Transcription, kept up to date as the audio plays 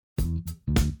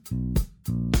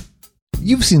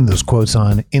You've seen those quotes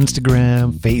on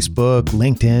Instagram, Facebook,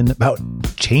 LinkedIn about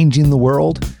changing the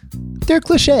world. They're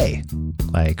cliche.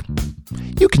 Like,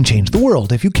 you can change the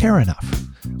world if you care enough.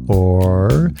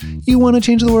 Or, you want to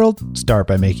change the world? Start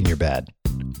by making your bed.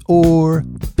 Or,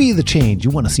 be the change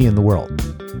you want to see in the world.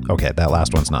 Okay, that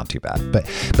last one's not too bad. But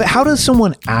how does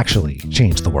someone actually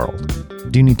change the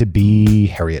world? Do you need to be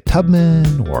Harriet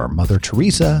Tubman or Mother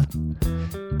Teresa?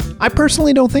 I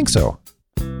personally don't think so.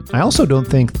 I also don't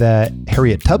think that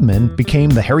Harriet Tubman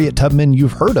became the Harriet Tubman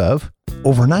you've heard of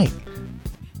overnight.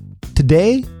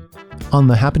 Today, on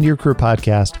the Happen to Your Career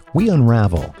podcast, we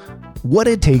unravel what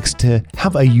it takes to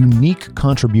have a unique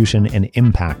contribution and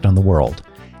impact on the world,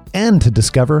 and to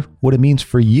discover what it means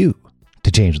for you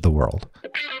to change the world.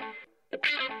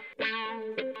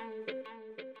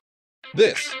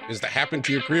 This is the Happen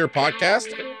to Your Career podcast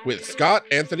with Scott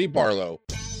Anthony Barlow.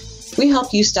 We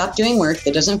help you stop doing work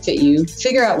that doesn't fit you,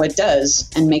 figure out what does,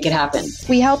 and make it happen.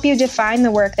 We help you define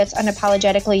the work that's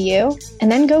unapologetically you, and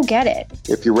then go get it.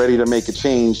 If you're ready to make a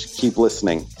change, keep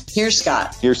listening. Here's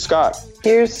Scott. Here's Scott.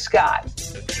 Here's Scott.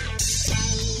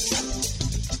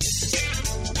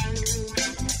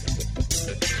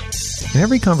 In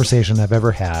every conversation I've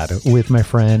ever had with my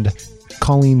friend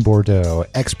Colleen Bordeaux,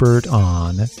 expert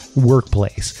on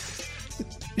workplace,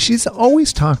 she's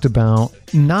always talked about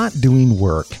not doing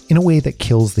work in a way that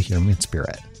kills the human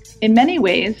spirit. In many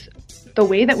ways, the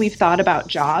way that we've thought about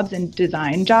jobs and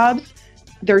design jobs,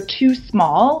 they're too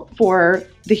small for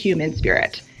the human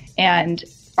spirit and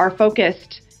are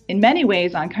focused in many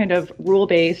ways on kind of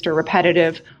rule-based or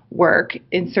repetitive work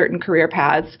in certain career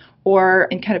paths, or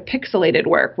in kind of pixelated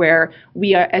work where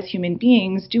we are, as human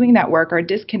beings doing that work, are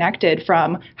disconnected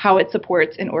from how it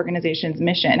supports an organization's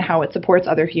mission, how it supports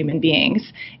other human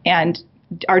beings, and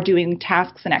are doing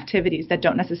tasks and activities that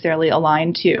don't necessarily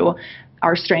align to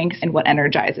our strengths and what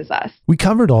energizes us. We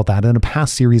covered all that in a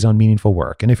past series on meaningful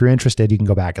work. And if you're interested, you can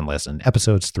go back and listen.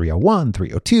 Episodes 301,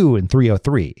 302, and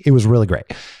 303. It was really great.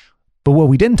 But what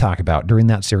we didn't talk about during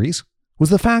that series was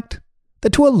the fact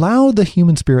that to allow the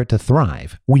human spirit to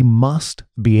thrive, we must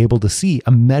be able to see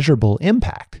a measurable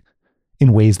impact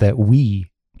in ways that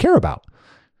we care about.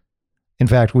 In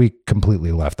fact, we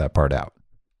completely left that part out.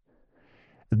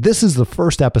 This is the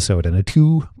first episode in a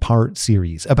 2-part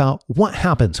series about what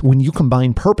happens when you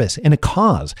combine purpose and a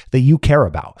cause that you care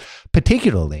about,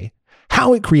 particularly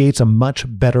how it creates a much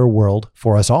better world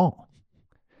for us all.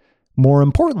 More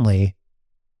importantly,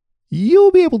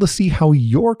 you'll be able to see how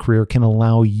your career can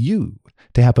allow you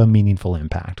to have a meaningful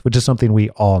impact, which is something we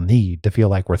all need to feel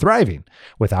like we're thriving.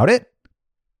 Without it,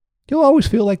 you'll always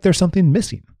feel like there's something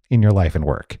missing in your life and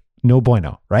work. No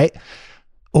bueno, right?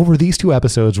 Over these 2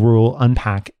 episodes, we'll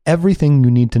unpack everything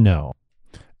you need to know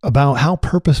about how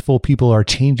purposeful people are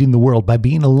changing the world by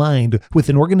being aligned with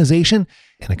an organization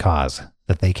and a cause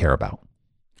that they care about.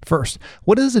 First,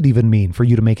 what does it even mean for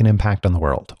you to make an impact on the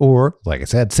world? Or, like I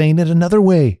said, saying it another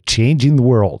way, changing the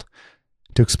world.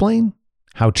 To explain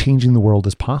how changing the world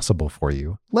is possible for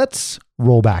you, let's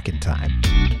roll back in time.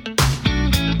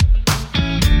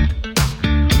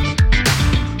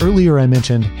 Earlier, I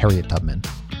mentioned Harriet Tubman.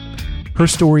 Her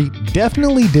story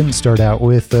definitely didn't start out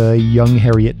with a young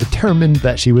Harriet determined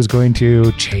that she was going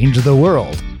to change the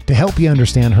world. To help you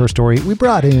understand her story, we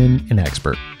brought in an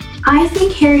expert. I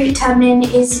think Harriet Tubman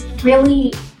is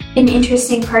really an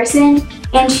interesting person,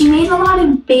 and she made a lot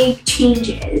of big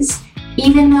changes,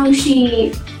 even though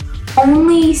she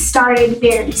only started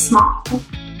very small.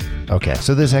 Okay,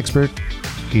 so this expert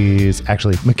is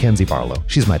actually Mackenzie Barlow.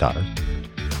 She's my daughter.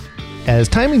 As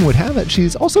timing would have it,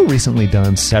 she's also recently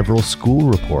done several school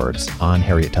reports on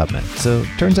Harriet Tubman. So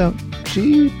turns out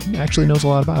she actually knows a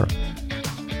lot about her.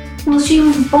 Well, she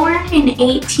was born in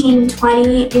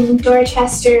 1820 in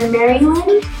Dorchester,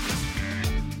 Maryland,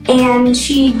 and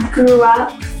she grew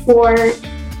up for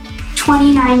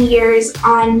 29 years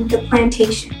on the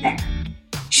plantation there.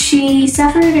 She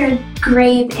suffered a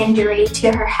grave injury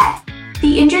to her head.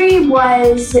 The injury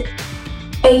was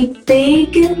a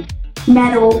big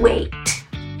metal weight,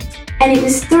 and it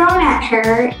was thrown at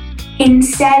her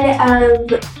instead of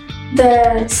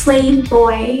the slave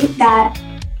boy that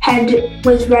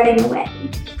was running away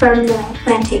from the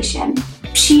plantation.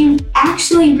 She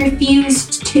actually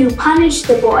refused to punish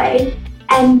the boy,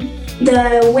 and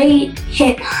the weight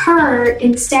hit her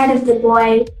instead of the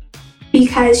boy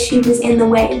because she was in the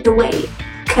way,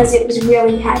 because it was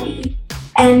really heavy.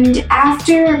 And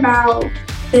after about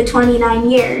the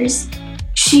 29 years,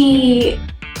 she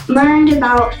learned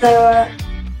about the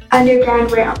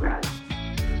Underground Railroad.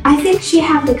 I think she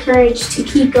had the courage to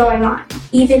keep going on,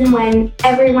 even when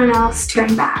everyone else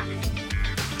turned back.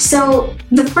 So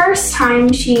the first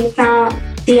time she found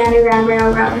the Underground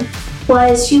Railroad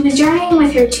was she was journeying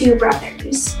with her two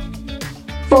brothers,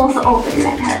 both older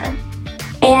than her.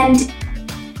 And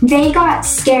they got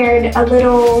scared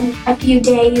a few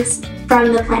days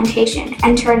from the plantation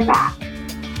and turned back.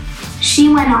 She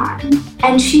went on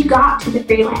and she got to the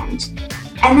free land.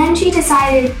 And then she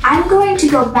decided, I'm going to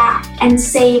go back and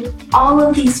save all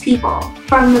of these people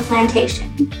from the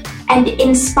plantation and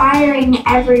inspiring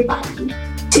everybody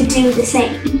to do the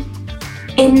same.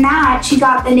 In that, she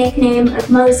got the nickname of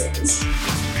Moses.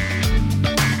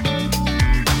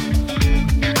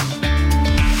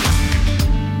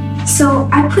 So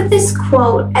I put this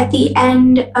quote at the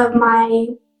end of my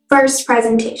first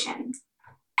presentation,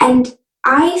 and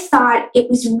I thought it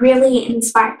was really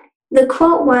inspiring. The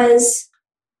quote was,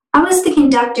 I was the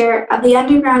conductor of the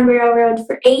Underground Railroad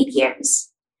for 8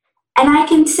 years, and I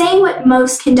can say what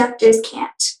most conductors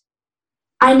can't.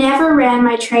 I never ran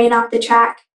my train off the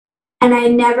track, and I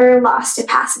never lost a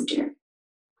passenger.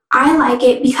 I like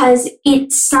it because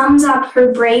it sums up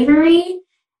her bravery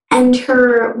and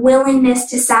her willingness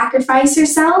to sacrifice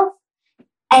herself.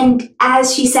 And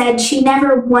as she said, she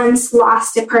never once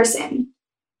lost a person.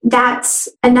 That's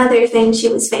another thing she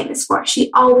was famous for. She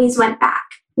always went back,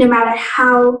 no matter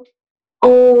how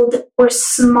old or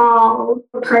small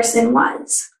a person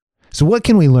was. So what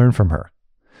can we learn from her?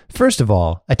 First of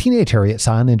all, a teenage Harriet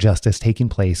saw an injustice taking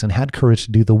place and had courage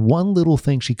to do the one little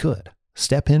thing she could: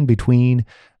 step in between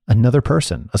another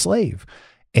person, a slave,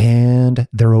 and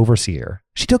their overseer.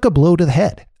 She took a blow to the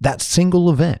head. That single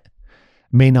event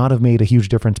may not have made a huge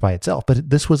difference by itself, but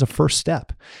this was a first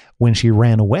step. When she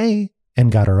ran away and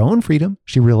got her own freedom,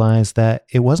 she realized that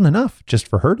it wasn't enough just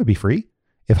for her to be free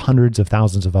if hundreds of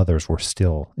thousands of others were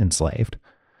still enslaved.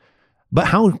 But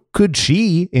how could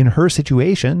she, in her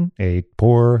situation, a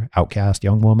poor, outcast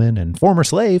young woman and former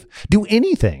slave, do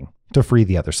anything to free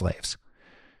the other slaves?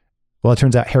 Well, it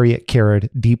turns out Harriet cared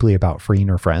deeply about freeing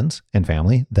her friends and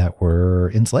family that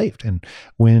were enslaved. And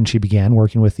when she began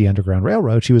working with the Underground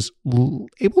Railroad, she was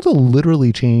able to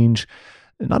literally change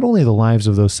not only the lives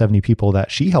of those 70 people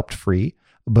that she helped free,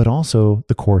 but also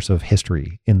the course of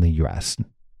history in the U.S.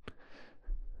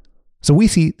 So we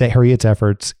see that Harriet's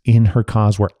efforts in her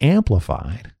cause were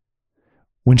amplified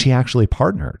when she actually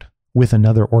partnered with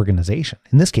another organization,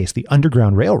 in this case, the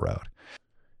Underground Railroad.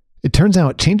 It turns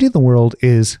out changing the world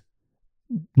is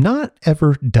not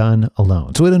ever done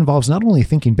alone. So it involves not only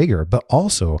thinking bigger, but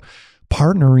also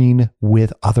partnering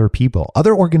with other people,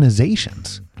 other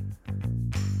organizations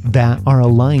that are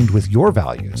aligned with your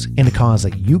values and a cause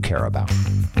that you care about.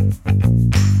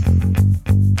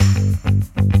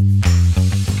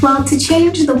 Well, to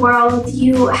change the world,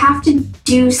 you have to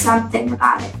do something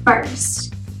about it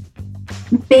first,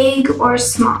 big or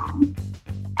small.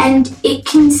 And it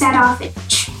can set off a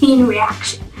chain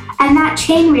reaction. And that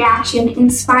chain reaction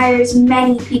inspires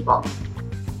many people.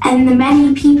 And the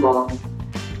many people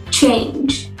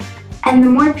change. And the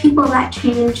more people that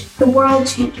change, the world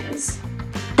changes.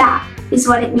 That is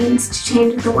what it means to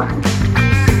change the world.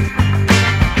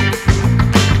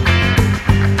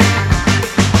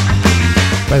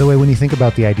 By the way, when you think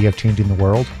about the idea of changing the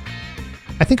world,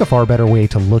 I think a far better way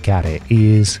to look at it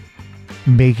is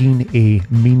making a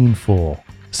meaningful,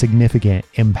 significant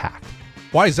impact.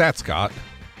 Why is that, Scott?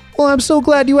 Well, I'm so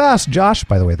glad you asked, Josh.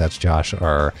 By the way, that's Josh,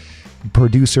 our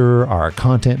producer, our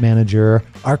content manager,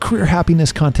 our career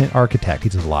happiness content architect. He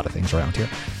does a lot of things around here.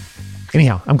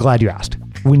 Anyhow, I'm glad you asked.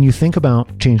 When you think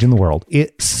about changing the world,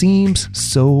 it seems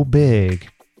so big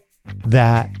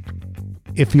that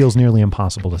it feels nearly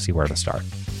impossible to see where to start.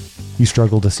 You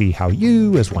struggle to see how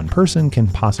you, as one person, can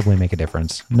possibly make a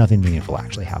difference. Nothing meaningful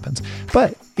actually happens.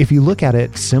 But if you look at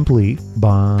it simply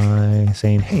by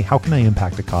saying, hey, how can I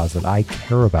impact a cause that I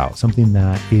care about? Something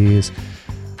that is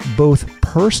both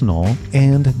personal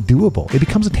and doable. It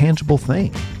becomes a tangible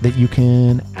thing that you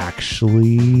can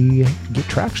actually get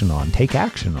traction on, take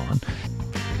action on.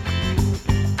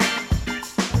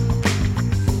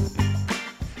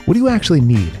 What do you actually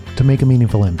need to make a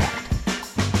meaningful impact?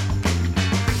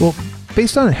 Well,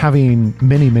 based on having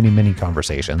many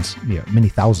conversations, many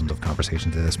thousands of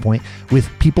conversations at this point with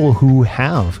people who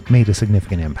have made a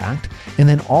significant impact, and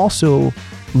then also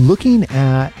looking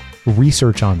at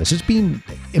research on this, just being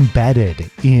embedded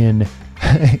in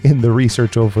the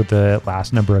research over the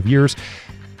last number of years,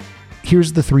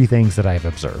 here's the 3 things that I've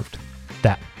observed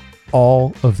that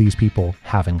all of these people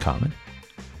have in common.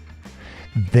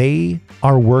 They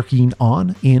are working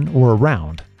on, in, or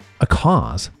around a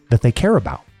cause that they care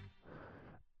about.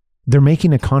 They're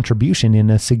making a contribution in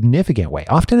a significant way,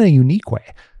 often in a unique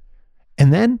way.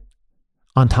 And then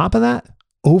on top of that,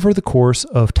 over the course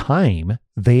of time,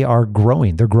 they are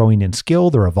growing. They're growing in skill,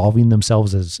 they're evolving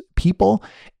themselves as people,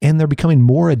 and they're becoming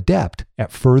more adept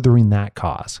at furthering that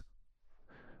cause.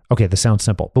 Okay, this sounds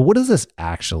simple, but what does this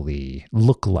actually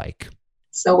look like?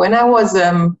 So when I was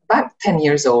about 10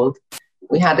 years old,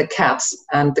 we had a cat,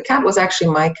 and the cat was actually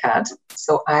my cat.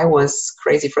 So I was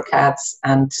crazy for cats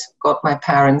and got my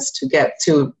parents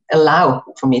to allow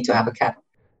for me to have a cat.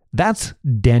 That's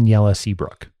Daniela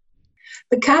Seabrook.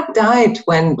 The cat died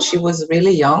when she was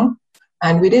really young,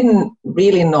 and we didn't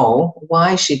really know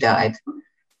why she died.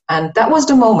 And that was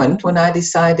the moment when I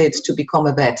decided to become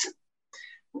a vet,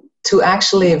 to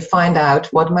actually find out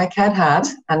what my cat had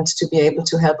and to be able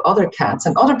to help other cats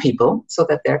and other people so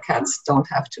that their cats don't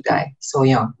have to die so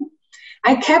young.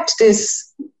 I kept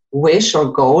this wish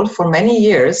or goal for many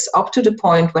years, up to the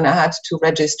point when I had to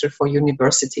register for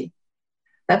university.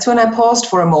 That's when I paused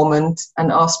for a moment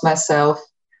and asked myself,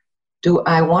 do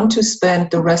I want to spend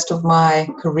the rest of my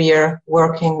career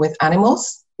working with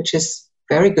animals, which is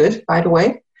very good, by the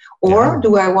way, or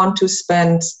do I want to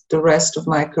spend the rest of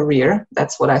my career,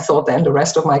 that's what I thought then, the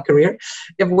rest of my career,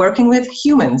 working with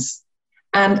humans?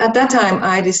 And at that time,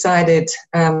 I decided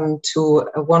to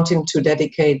wanting to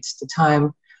dedicate the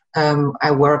time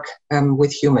I work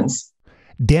with humans.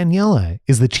 Daniela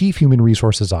is the Chief Human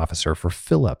Resources Officer for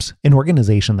Philips, an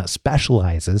organization that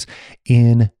specializes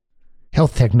in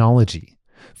health technology.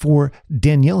 For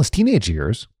Daniela's teenage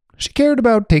years, she cared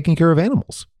about taking care of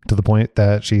animals to the point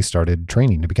that she started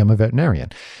training to become a veterinarian.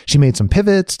 She made some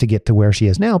pivots to get to where she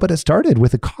is now, but it started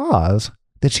with a cause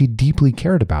that she deeply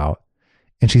cared about,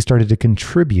 and she started to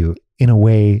contribute in a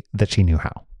way that she knew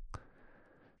how.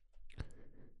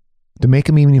 To make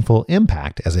a meaningful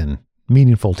impact, as in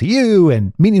meaningful to you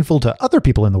and meaningful to other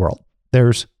people in the world,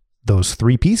 there's those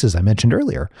three pieces I mentioned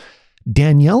earlier.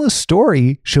 Daniela's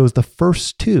story shows the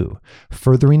first two: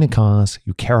 furthering a cause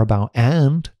you care about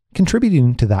and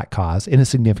contributing to that cause in a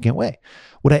significant way.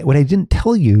 What I didn't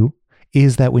tell you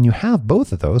is that when you have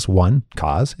both of those, one,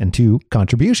 cause, and two,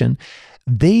 contribution,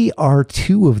 they are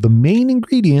two of the main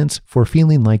ingredients for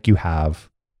feeling like you have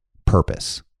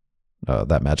purpose.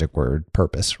 That magic word,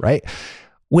 purpose, right?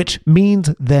 Which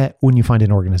means that when you find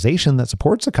an organization that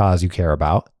supports a cause you care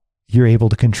about, you're able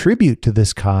to contribute to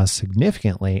this cause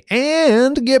significantly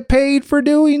and get paid for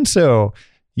doing so.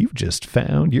 You've just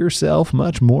found yourself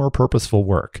much more purposeful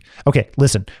work. Okay,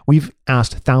 listen, we've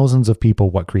asked thousands of people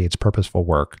what creates purposeful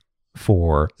work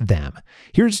for them.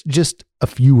 Here's just a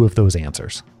few of those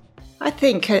answers. I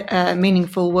think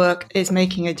meaningful work is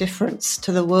making a difference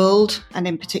to the world. And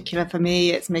in particular for me,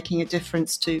 it's making a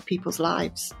difference to people's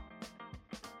lives.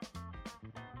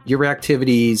 Your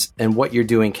activities and what you're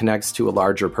doing connects to a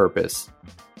larger purpose.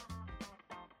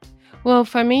 Well,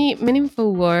 for me,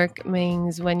 meaningful work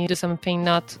means when you do something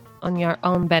not on your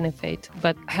own benefit,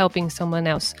 but helping someone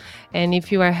else. And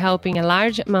if you are helping a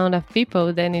large amount of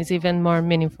people, then it's even more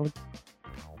meaningful.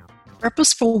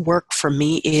 Purposeful work for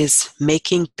me is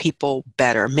making people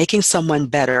better, making someone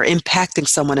better, impacting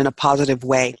someone in a positive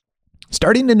way.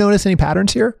 Starting to notice any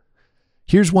patterns here?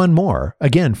 Here's one more,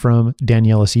 again, from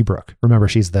Daniela Seabrook. Remember,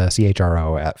 she's the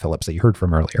CHRO at Philips that you heard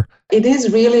from earlier. It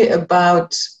is really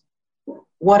about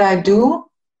what I do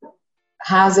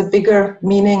has a bigger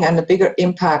meaning and a bigger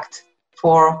impact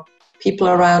for people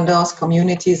around us,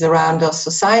 communities around us,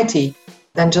 society,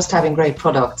 than just having great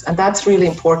products. And that's really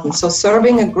important. So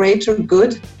serving a greater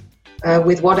good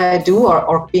with what I do,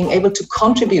 or being able to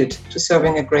contribute to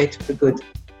serving a greater good,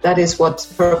 that is what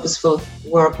purposeful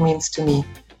work means to me.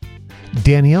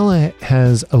 Daniela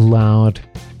has allowed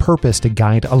purpose to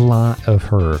guide a lot of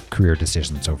her career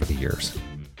decisions over the years.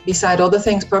 Beside other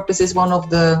things, purpose is one of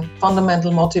the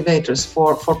fundamental motivators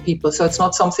for people. So it's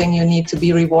not something you need to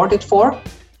be rewarded for.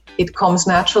 It comes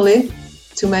naturally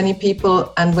to many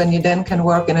people. And when you then can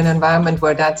work in an environment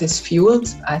where that is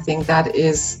fueled, I think that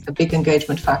is a big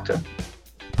engagement factor.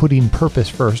 Putting purpose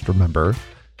first, remember,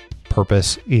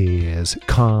 purpose is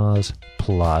cause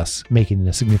plus making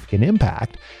a significant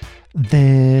impact.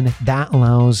 Then that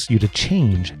allows you to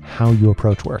change how you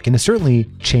approach work. And it certainly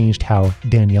changed how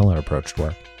Daniela approached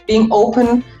work. Being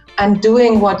open and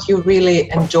doing what you really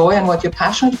enjoy and what you're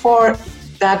passionate for,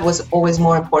 that was always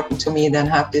more important to me than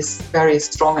have this very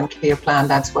strong and clear plan.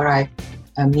 That's where I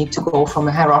need to go from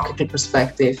a hierarchical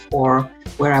perspective, or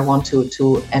where I want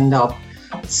to end up.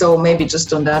 So maybe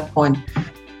just on that point.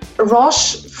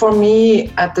 Roche, for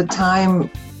me at the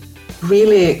time,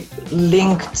 really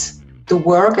linked the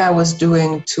work I was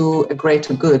doing to a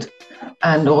greater good,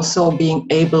 and also being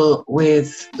able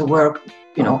with the work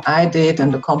I did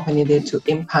and the company did to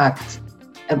impact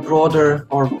a broader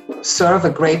or serve a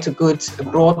greater good, a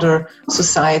broader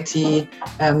society,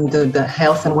 the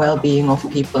health and well-being of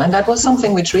people. And that was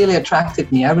something which really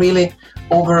attracted me. I really,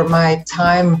 over my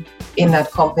time in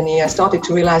that company, I started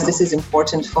to realize this is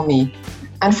important for me.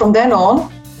 And from then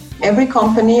on, every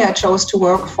company I chose to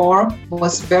work for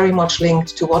was very much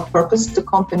linked to what purpose the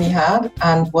company had,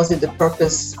 and was it the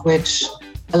purpose which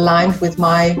aligned with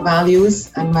my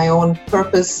values and my own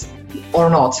purpose or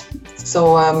not.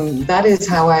 So that is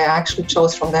how I actually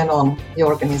chose from then on the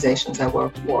organizations I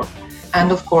worked for.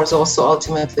 And of course also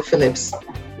ultimately Philips,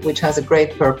 which has a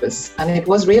great purpose. And it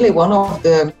was really one of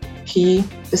the key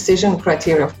decision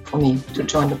criteria for me to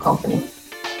join the company.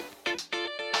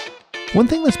 One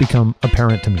thing that's become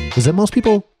apparent to me is that most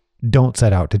people don't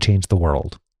set out to change the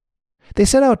world. They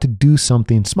set out to do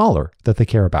something smaller that they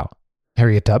care about.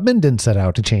 Harriet Tubman didn't set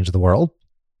out to change the world.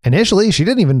 Initially, she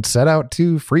didn't even set out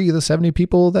to free the 70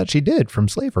 people that she did from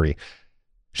slavery.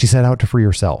 She set out to free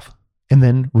herself, and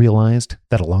then realized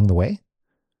that along the way,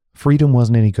 freedom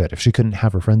wasn't any good if she couldn't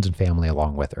have her friends and family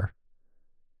along with her.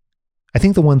 I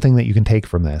think the one thing that you can take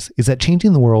from this is that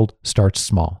changing the world starts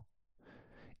small.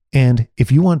 And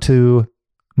if you want to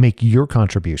make your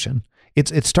contribution,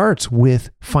 it starts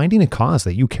with finding a cause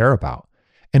that you care about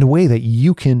and a way that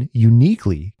you can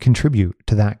uniquely contribute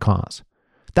to that cause.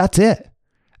 That's it.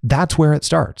 That's where it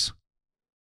starts.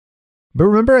 But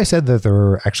remember I said that there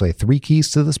are actually 3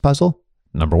 keys to this puzzle?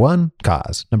 Number 1,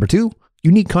 cause. Number 2,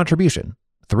 unique contribution.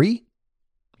 3,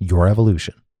 your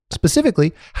evolution.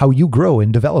 Specifically, how you grow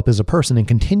and develop as a person and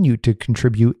continue to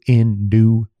contribute in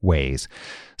new ways.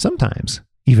 Sometimes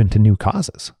even to new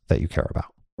causes that you care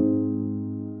about.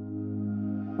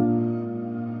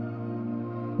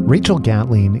 Rachel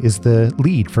Gatling is the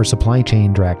lead for supply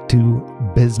chain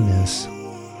direct-to-business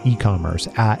e-commerce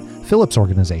at Philips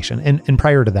organization. And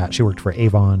prior to that, she worked for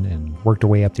Avon and worked her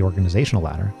way up the organizational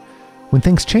ladder. When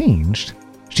things changed,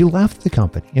 she left the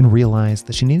company and realized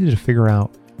that she needed to figure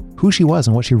out who she was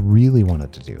and what she really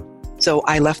wanted to do. So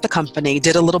I left the company,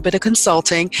 did a little bit of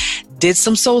consulting, did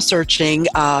some soul searching,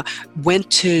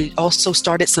 also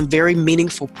started some very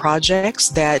meaningful projects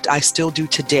that I still do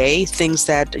today, things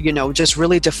that, just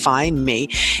really define me.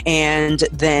 And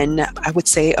then I would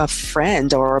say a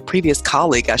friend or a previous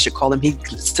colleague, I should call him, he's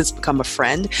since become a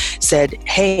friend, said,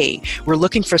 hey, we're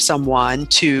looking for someone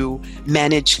to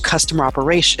manage customer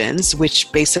operations,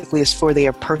 which basically is for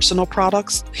their personal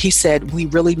products. He said, we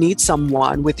really need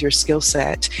someone with your skill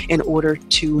set in order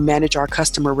to manage our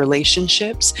customer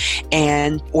relationships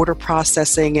and order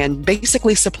processing and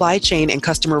basically supply chain and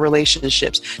customer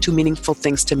relationships, 2 meaningful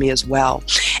things to me as well.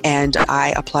 And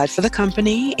I applied for the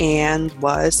company and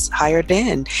was hired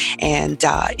in. And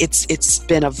it's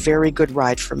been a very good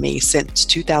ride for me since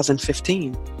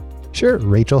 2015. Sure,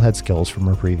 Rachel had skills from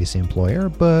her previous employer,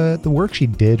 but the work she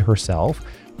did herself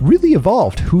really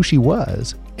evolved who she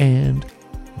was and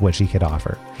what she could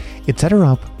offer. It set her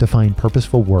up to find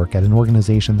purposeful work at an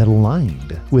organization that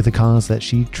aligned with a cause that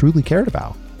she truly cared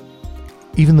about.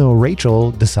 Even though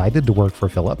Rachel decided to work for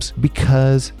Philips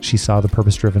because she saw the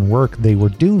purpose-driven work they were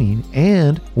doing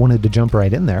and wanted to jump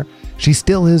right in there, she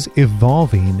still is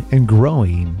evolving and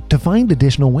growing to find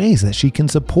additional ways that she can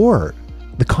support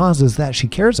the causes that she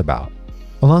cares about.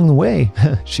 Along the way,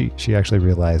 she actually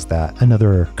realized that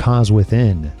another cause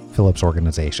within Philips'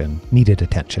 organization needed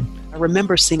attention. I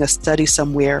remember seeing a study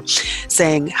somewhere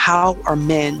saying, how are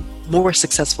men more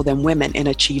successful than women in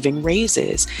achieving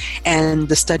raises? And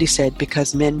the study said,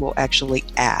 because men will actually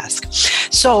ask.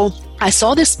 So I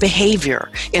saw this behavior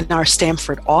in our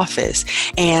Stamford office,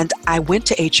 and I went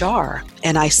to HR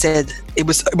and I said, it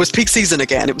was peak season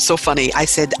again. It was so funny. I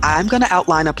said, I'm going to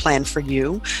outline a plan for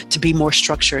you to be more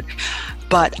structured,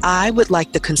 but I would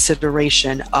like the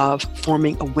consideration of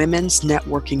forming a women's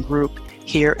networking group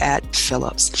here at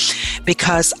Philips,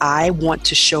 because I want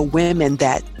to show women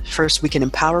that first we can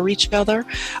empower each other,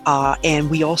 and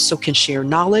we also can share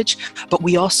knowledge, but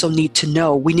we also need to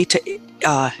know, we need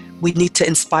to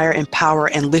inspire, empower,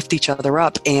 and lift each other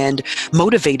up and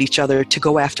motivate each other to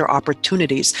go after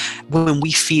opportunities when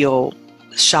we feel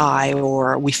shy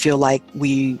or we feel like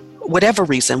whatever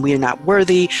reason, we are not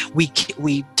worthy,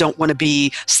 we don't want to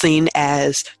be seen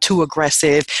as too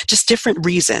aggressive, just different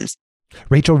reasons.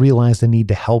 Rachel realized the need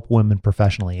to help women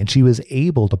professionally, and she was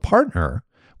able to partner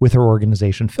with her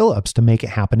organization, Philips, to make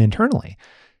it happen internally.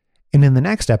 And in the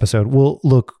next episode, we'll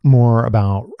look more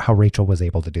about how Rachel was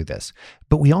able to do this.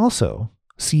 But we also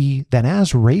see that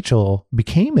as Rachel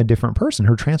became a different person,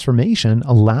 her transformation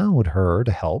allowed her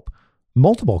to help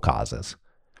multiple causes.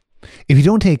 If you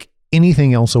don't take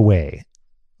anything else away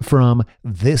from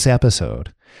this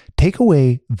episode, take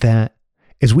away that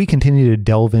as we continue to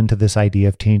delve into this idea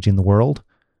of changing the world,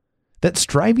 that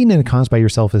striving in a cause by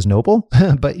yourself is noble,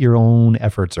 but your own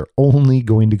efforts are only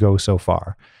going to go so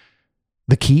far.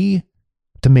 The key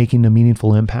to making a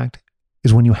meaningful impact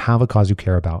is when you have a cause you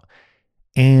care about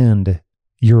and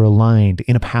you're aligned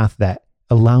in a path that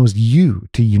allows you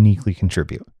to uniquely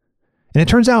contribute. And it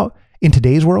turns out in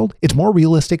today's world, it's more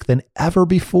realistic than ever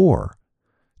before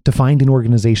to find an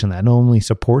organization that not only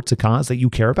supports a cause that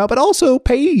you care about, but also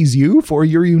pays you for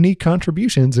your unique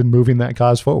contributions in moving that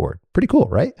cause forward. Pretty cool,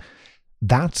 right?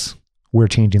 That's where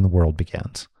changing the world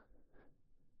begins.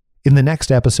 In the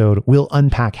next episode, we'll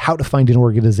unpack how to find an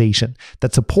organization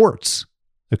that supports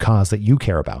the cause that you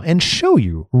care about and show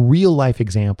you real life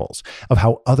examples of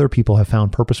how other people have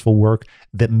found purposeful work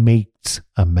that makes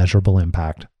a measurable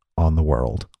impact on the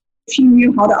world. She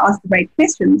knew how to ask the right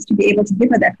questions to be able to give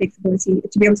her that flexibility,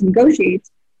 to be able to negotiate,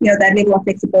 that level of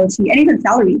flexibility and even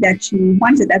salary that she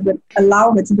wanted that would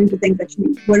allow her to do the things that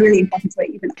were really important to her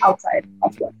even outside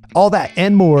of work. All that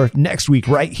and more next week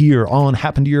right here on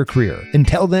Happen to Your Career.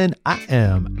 Until then, I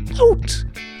am out.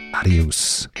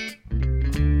 Adios.